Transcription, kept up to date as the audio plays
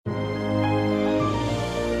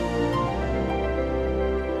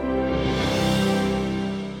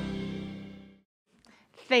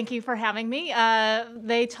Thank you for having me.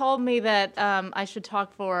 They told me that I should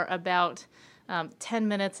talk for about 10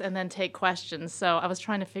 minutes and then take questions. So I was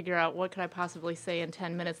trying to figure out what could I possibly say in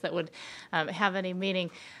 10 minutes that would have any meaning.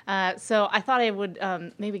 So I thought I would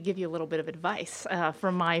maybe give you a little bit of advice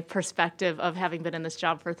from my perspective of having been in this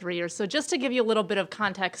job for 3 years. So just to give you a little bit of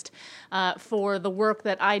context for the work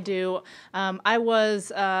that I do, I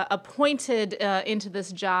was appointed into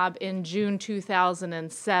this job in June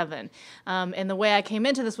 2007. And the way I came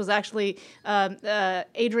into this was actually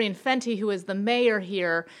Adrian Fenty, who is the mayor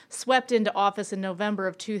here, swept into office in November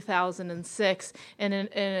of 2006 in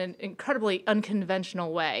an incredibly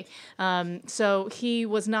unconventional way. So he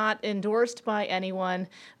was not endorsed by anyone,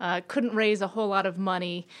 couldn't raise a whole lot of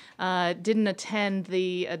money, didn't attend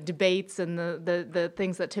the debates and the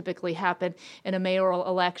things that typically happen in a mayoral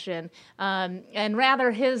election. And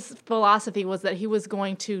rather his philosophy was that he was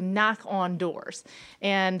going to knock on doors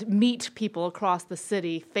and meet people across the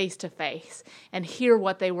city face to face and hear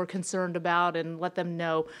what they were concerned about and let them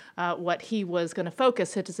know what he was going to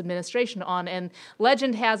focus his administration on. And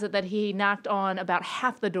legend has it that he knocked on about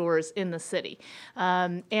half the doors in the city.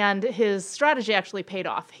 And his strategy actually paid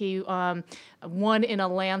off. He won in a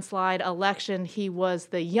landslide election. He was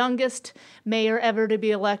the youngest mayor ever to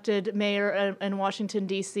be elected mayor in Washington,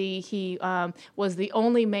 D.C. He was the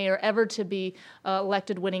only mayor ever to be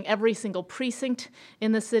elected, winning every single precinct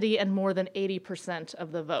in the city and more than 80%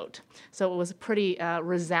 of the vote. So it was pretty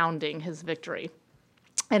resounding, his victory.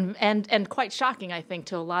 And quite shocking, I think,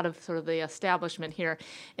 to a lot of sort of the establishment here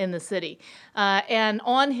in the city. And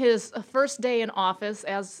on his first day in office,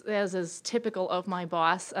 as is typical of my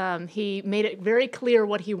boss, he made it very clear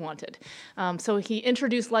what he wanted. So he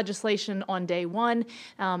introduced legislation on day one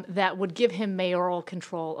that would give him mayoral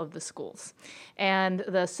control of the schools. And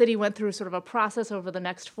the city went through sort of a process over the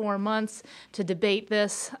next 4 months to debate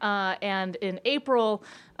this. And in April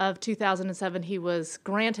of 2007, he was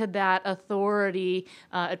granted that authority.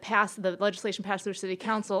 The legislation passed through City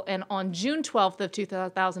Council, and on June 12th of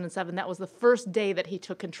 2007, that was the first day that he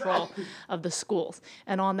took control of the schools.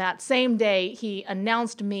 And on that same day, he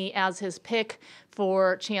announced me as his pick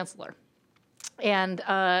for Chancellor. And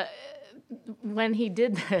when he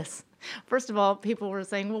did this, first of all, people were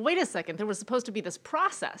saying, well, wait a second, there was supposed to be this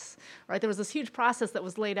process, right? There was this huge process that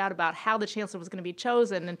was laid out about how the chancellor was going to be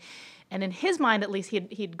chosen, and in his mind, at least,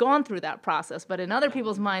 he'd gone through that process, but in other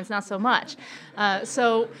people's minds, not so much.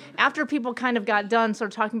 So after people kind of got done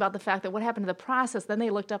sort of talking about the fact that what happened to the process, then they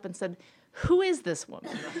looked up and said, who is this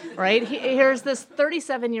woman, right? Here's this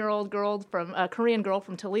 37-year-old girl, a Korean girl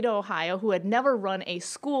from Toledo, Ohio, who had never run a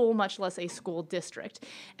school, much less a school district.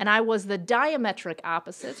 And I was the diametric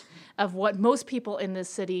opposite of what most people in this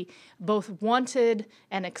city both wanted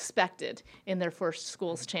and expected in their first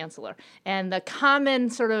school's chancellor. And the common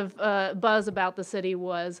sort of buzz about the city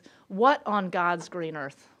was, what on God's green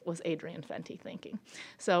earth was Adrian Fenty thinking?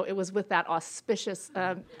 So it was with that auspicious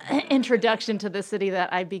introduction to the city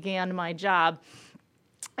that I began my job.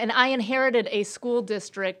 And I inherited a school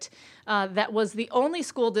district that was the only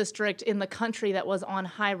school district in the country that was on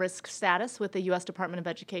high-risk status with the U.S. Department of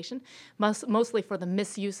Education, mostly for the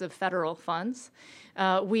misuse of federal funds.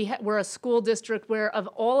 We're a school district where of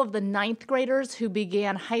all of the ninth graders who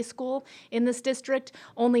began high school in this district,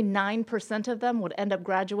 only 9% of them would end up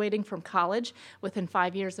graduating from college within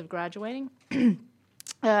 5 years of graduating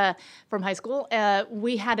from high school.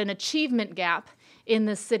 We had an achievement gap in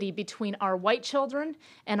this city between our white children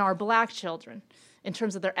and our black children in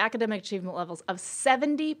terms of their academic achievement levels of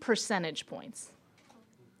 70 percentage points.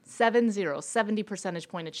 70 percentage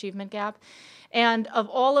point achievement gap. And of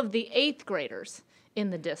all of the eighth graders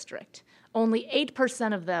in the district, only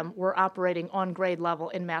 8% of them were operating on grade level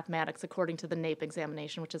in mathematics according to the NAEP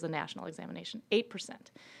examination, which is a national examination, 8%.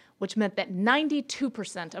 Which meant that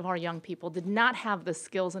 92% of our young people did not have the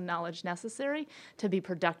skills and knowledge necessary to be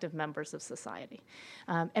productive members of society.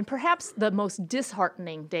 And perhaps the most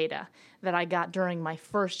disheartening data that I got during my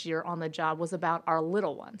first year on the job was about our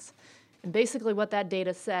little ones. And basically what that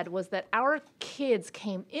data said was that our kids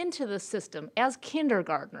came into the system as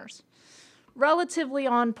kindergartners, relatively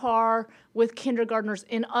on par with kindergartners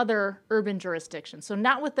in other urban jurisdictions. So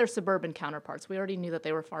not with their suburban counterparts. We already knew that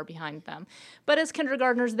they were far behind them. But as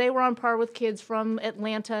kindergartners, they were on par with kids from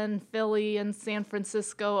Atlanta and Philly and San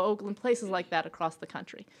Francisco, Oakland, places like that across the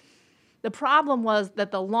country. The problem was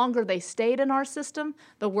that the longer they stayed in our system,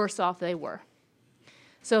 the worse off they were.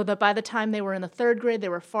 So that by the time they were in the third grade, they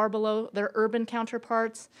were far below their urban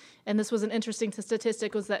counterparts. And this was an interesting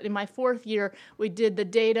statistic, was that in my fourth year, we did the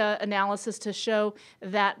data analysis to show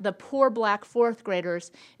that the poor black fourth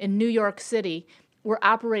graders in New York City were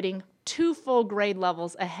operating 2 full grade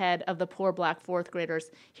levels ahead of the poor black 4th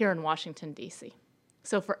graders here in Washington, D.C.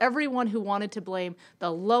 So for everyone who wanted to blame the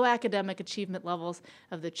low academic achievement levels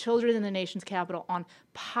of the children in the nation's capital on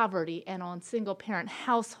poverty and on single-parent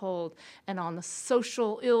household and on the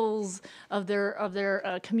social ills of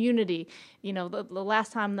their community, you know, the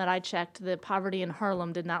last time that I checked, the poverty in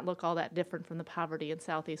Harlem did not look all that different from the poverty in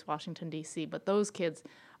Southeast Washington, D.C., but those kids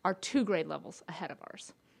are 2 grade levels ahead of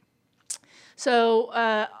ours. So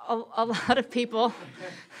a lot of people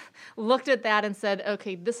looked at that and said,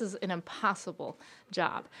 okay, this is an impossible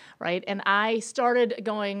job, right? And I started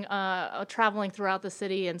going, traveling throughout the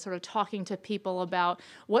city and sort of talking to people about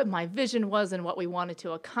what my vision was and what we wanted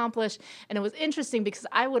to accomplish. And it was interesting because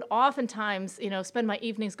I would oftentimes, you know, spend my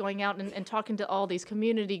evenings going out and talking to all these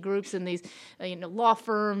community groups and these, you know, law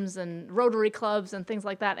firms and Rotary clubs and things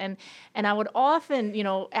like that. And I would often, you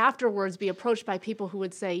know, afterwards be approached by people who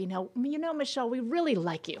would say, you know, Michelle, we really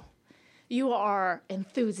like you. You are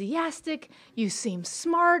enthusiastic, you seem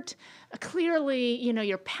smart, clearly, you know,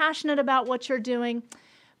 you're passionate about what you're doing,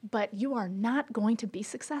 but you are not going to be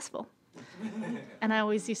successful. And I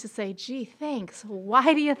always used to say, gee, thanks.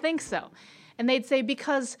 Why do you think so? And they'd say,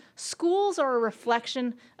 because schools are a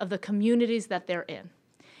reflection of the communities that they're in.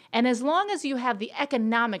 And as long as you have the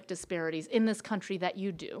economic disparities in this country that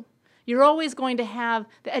you do, you're always going to have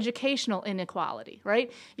the educational inequality,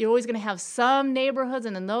 right? You're always going to have some neighborhoods,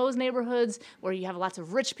 and in those neighborhoods where you have lots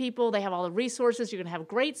of rich people, they have all the resources, you're going to have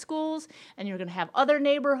great schools, and you're going to have other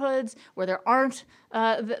neighborhoods where there aren't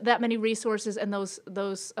that many resources, and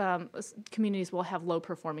those communities will have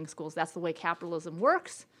low-performing schools. That's the way capitalism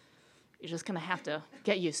works. You're just going to have to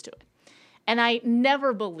get used to it. And I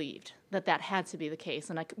never believed that had to be the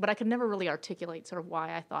case, but I could never really articulate sort of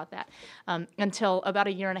why I thought that until about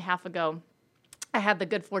 1.5 years ago. I had the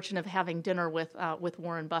good fortune of having dinner with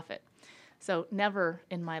Warren Buffett. So never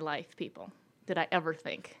in my life, people, did I ever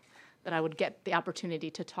think that I would get the opportunity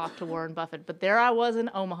to talk to Warren Buffett. But there I was in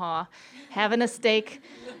Omaha having a steak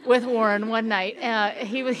with Warren one night.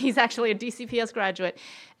 He's actually a DCPS graduate.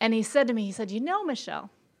 And he said to me, he said, you know, Michelle,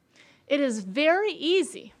 it is very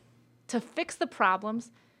easy to fix the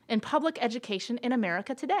problems in public education in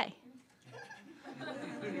America today.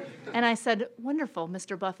 And I said, wonderful,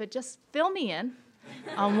 Mr. Buffett, just fill me in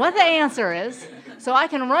on what the answer is so I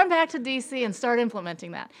can run back to DC and start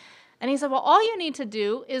implementing that. And he said, well, all you need to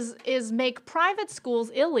do is make private schools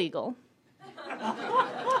illegal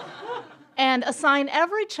and assign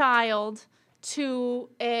every child to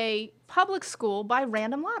a public school by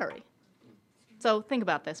random lottery. So think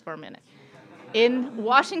about this for a minute. In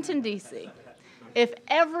Washington, D.C., if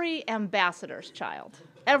every ambassador's child,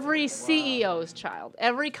 every CEO's child,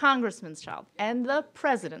 every congressman's child, and the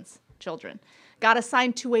president's children got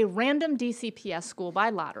assigned to a random DCPS school by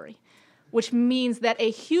lottery, which means that a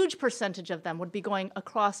huge percentage of them would be going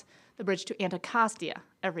across the bridge to Anacostia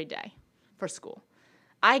every day for school,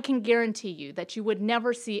 I can guarantee you that you would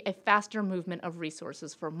never see a faster movement of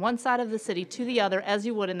resources from one side of the city to the other as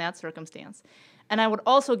you would in that circumstance. And I would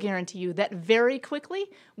also guarantee you that very quickly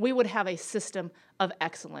we would have a system of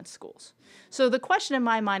excellent schools. So the question in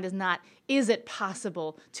my mind is not, is it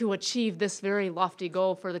possible to achieve this very lofty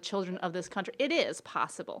goal for the children of this country? It is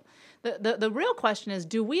possible. The real question is,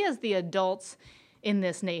 do we as the adults in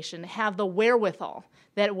this nation have the wherewithal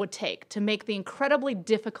that it would take to make the incredibly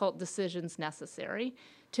difficult decisions necessary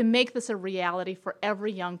to make this a reality for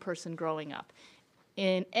every young person growing up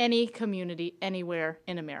in any community anywhere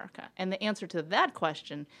in America? And the answer to that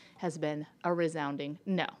question has been a resounding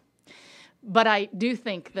no. But I do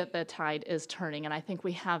think that the tide is turning, and I think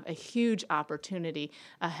we have a huge opportunity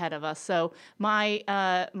ahead of us. So my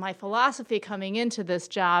philosophy coming into this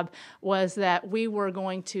job was that we were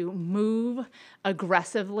going to move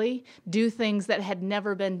aggressively, do things that had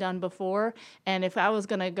never been done before, and if I was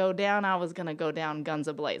going to go down, I was going to go down guns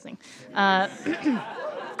a-blazing.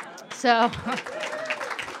 So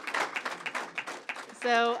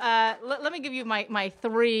let me give you my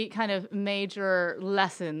three kind of major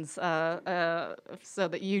lessons so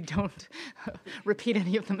that you don't repeat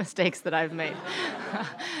any of the mistakes that I've made.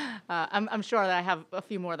 I'm sure that I have a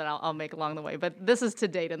few more that I'll make along the way, but this is to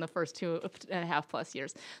date in the first 2.5+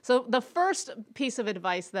 years. So the first piece of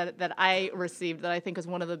advice that I received that I think is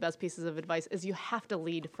one of the best pieces of advice is you have to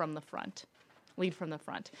lead from the front. lead from the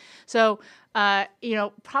front. So,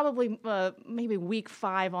 probably maybe week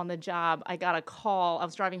 5 on the job, I got a call. I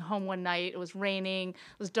was driving home one night. It was raining.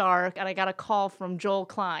 It was dark. And I got a call from Joel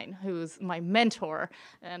Klein, who's my mentor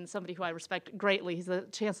and somebody who I respect greatly. He's the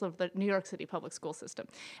Chancellor of the New York City public school system.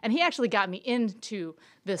 And he actually got me into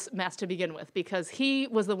this mess to begin with, because he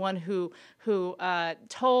was the one who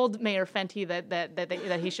told Mayor Fenty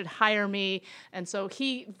that he should hire me. And so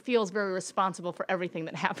he feels very responsible for everything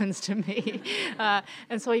that happens to me.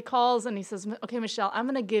 And so he calls and he says, okay, Michelle, I'm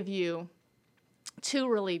going to give you 2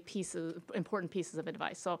 really important pieces of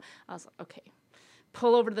advice. So I was like, okay,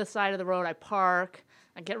 pull over to the side of the road. I park.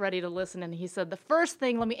 I get ready to listen. And he said, the first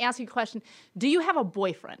thing, let me ask you a question. Do you have a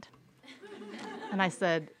boyfriend? And I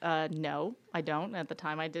said, no, I don't. At the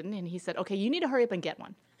time, I didn't. And he said, okay, you need to hurry up and get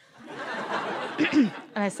one. And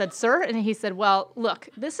I said, sir? And he said, well, look,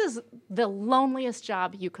 this is the loneliest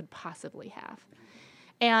job you could possibly have.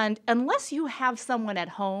 And unless you have someone at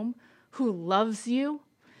home who loves you,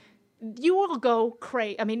 you will go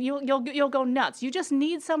crazy. I mean, you'll go nuts. You just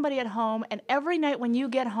need somebody at home, and every night when you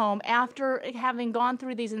get home, after having gone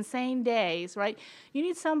through these insane days, right, you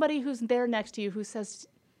need somebody who's there next to you who says,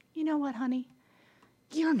 you know what, honey,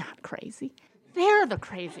 you're not crazy. They're the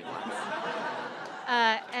crazy ones.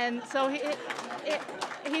 And so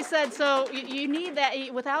he said, so you need that.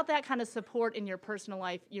 Without that kind of support in your personal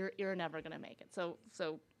life, you're never going to make it.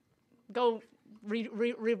 So go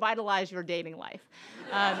revitalize your dating life.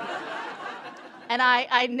 And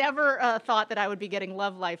I never thought that I would be getting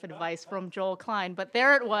love life advice from Joel Klein, but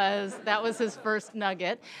there it was. That was his first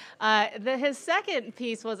nugget. His second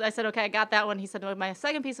piece was, I said, okay, I got that one. He said, well, my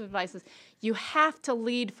second piece of advice is you have to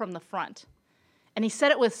lead from the front. And he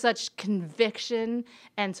said it with such conviction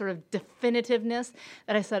and sort of definitiveness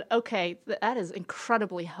that I said, okay, that is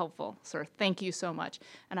incredibly helpful, sir. Thank you so much.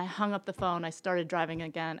 And I hung up the phone. I started driving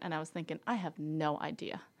again, and I was thinking, I have no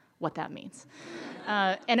idea what that means.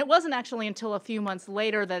 And it wasn't actually until a few months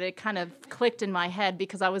later that it kind of clicked in my head,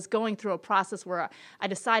 because I was going through a process where I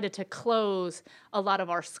decided to close a lot of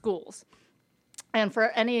our schools. And for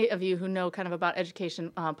any of you who know kind of about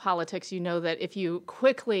education politics, you know that if you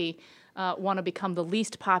quickly want to become the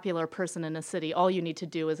least popular person in a city, all you need to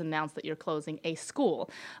do is announce that you're closing a school,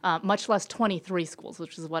 much less 23 schools,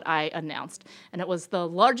 which is what I announced. And it was the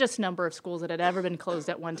largest number of schools that had ever been closed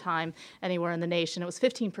at one time anywhere in the nation. It was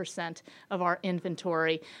 15% of our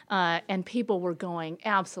inventory, and people were going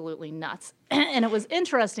absolutely nuts. And it was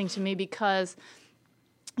interesting to me because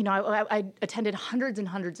I attended hundreds and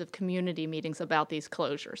hundreds of community meetings about these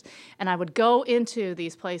closures. And I would go into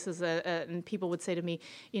these places and people would say to me,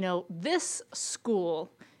 this school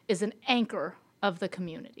is an anchor of the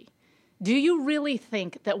community. Do you really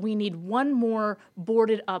think that we need one more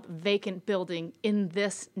boarded up vacant building in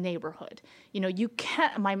this neighborhood? You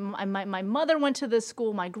can't, my mother went to this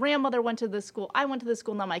school, my grandmother went to this school, I went to this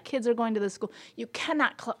school, now my kids are going to this school. You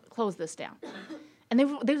cannot close this down. And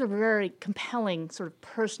these are very compelling sort of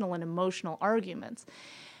personal and emotional arguments.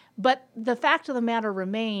 But the fact of the matter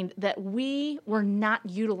remained that we were not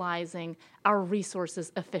utilizing our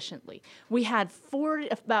resources efficiently. We had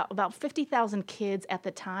about 50,000 kids at the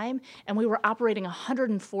time, and we were operating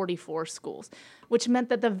 144 schools, which meant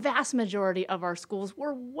that the vast majority of our schools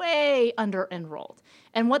were way under-enrolled.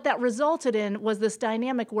 And what that resulted in was this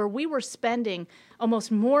dynamic where we were spending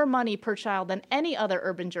almost more money per child than any other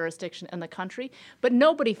urban jurisdiction in the country, but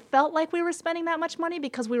nobody felt like we were spending that much money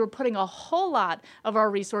because we were putting a whole lot of our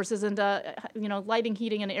resources into lighting,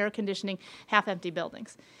 heating, and air conditioning half-empty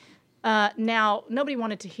buildings. Now, nobody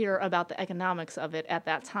wanted to hear about the economics of it at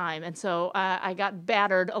that time, and so I got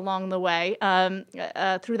battered along the way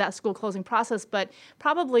through that school closing process, but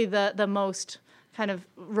probably the most kind of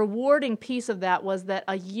rewarding piece of that was that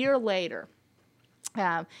a year later,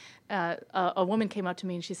 a woman came up to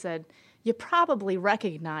me and she said, "You probably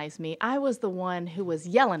recognize me. I was the one who was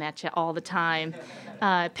yelling at you all the time,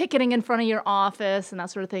 picketing in front of your office and that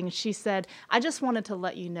sort of thing." And she said, "I just wanted to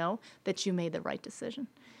let you know that you made the right decision."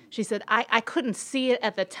 She said, I couldn't see it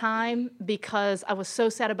at the time because I was so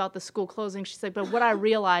sad about the school closing. She said, but what I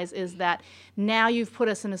realize is that now you've put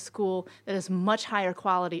us in a school that is much higher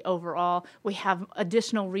quality overall. We have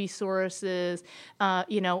additional resources.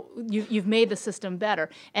 You've made the system better.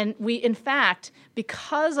 And we, in fact,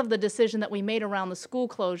 because of the decision that we made around the school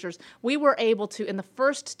closures, we were able to, in the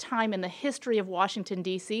first time in the history of Washington,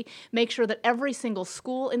 D.C., make sure that every single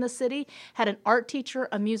school in the city had an art teacher,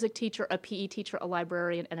 a music teacher, a PE teacher, a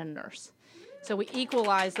librarian, and a nurse. So we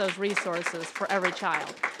equalized those resources for every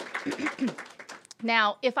child.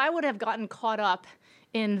 Now, if I would have gotten caught up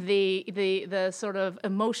in the sort of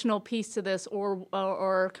emotional piece to this,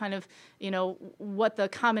 or kind of, what the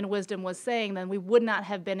common wisdom was saying, then we would not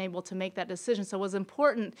have been able to make that decision. So it was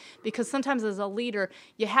important, because sometimes as a leader,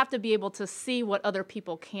 you have to be able to see what other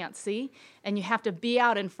people can't see, and you have to be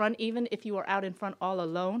out in front, even if you are out in front all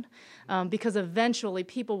alone, because eventually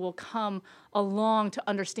people will come along to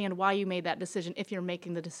understand why you made that decision if you're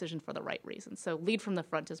making the decision for the right reason. So lead from the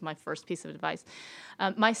front is my first piece of advice.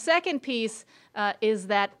 My second piece is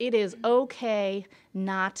that it is okay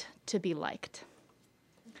not to be liked.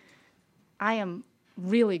 I am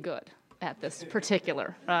really good at this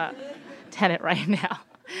particular tenet right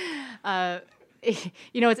now.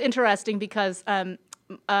 It's interesting because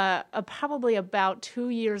probably about 2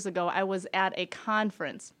 years ago, I was at a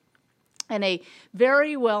conference, and a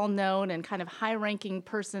very well-known and kind of high-ranking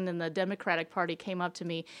person in the Democratic Party came up to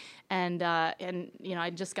me, and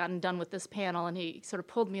I'd just gotten done with this panel, and he sort of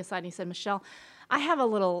pulled me aside and he said, "Michelle, I have a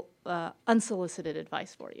little unsolicited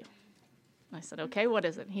advice for you." I said, "Okay, what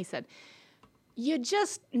is it?" He said, "You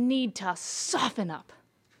just need to soften up.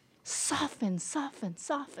 Soften, soften,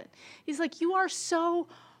 soften." He's like, "You are so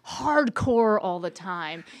hardcore all the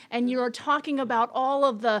time, and you're talking about all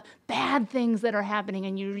of the bad things that are happening,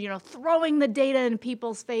 and you're throwing the data in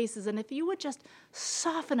people's faces, and if you would just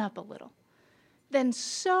soften up a little, then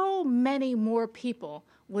so many more people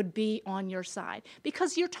would be on your side,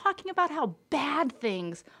 because you're talking about how bad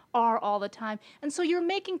things are all the time, and so you're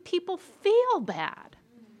making people feel bad."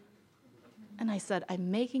 And I said, "I'm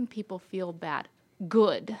making people feel bad.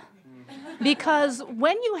 Good." Because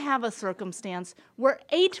when you have a circumstance where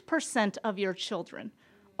 8% of your children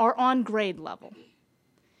are on grade level,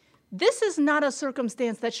 this is not a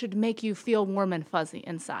circumstance that should make you feel warm and fuzzy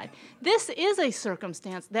inside. This is a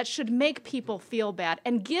circumstance that should make people feel bad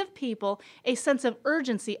and give people a sense of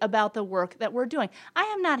urgency about the work that we're doing. I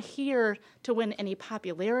am not here to win any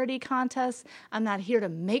popularity contests. I'm not here to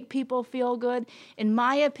make people feel good. In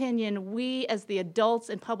my opinion, we as the adults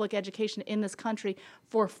in public education in this country,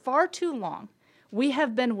 for far too long, we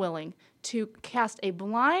have been willing to cast a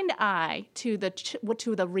blind eye to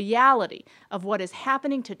the reality of what is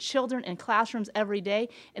happening to children in classrooms every day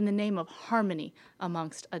in the name of harmony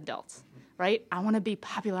amongst adults, right? I want to be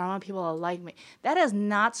popular. I want people to like me. That has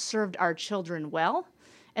not served our children well,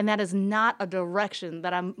 and that is not a direction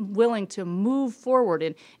that I'm willing to move forward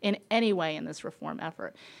in any way in this reform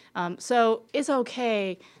effort. So it's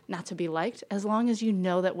okay not to be liked, as long as you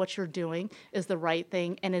know that what you're doing is the right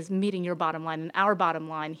thing and is meeting your bottom line. And our bottom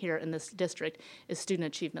line here in this district is student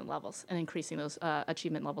achievement levels and increasing those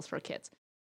achievement levels for kids.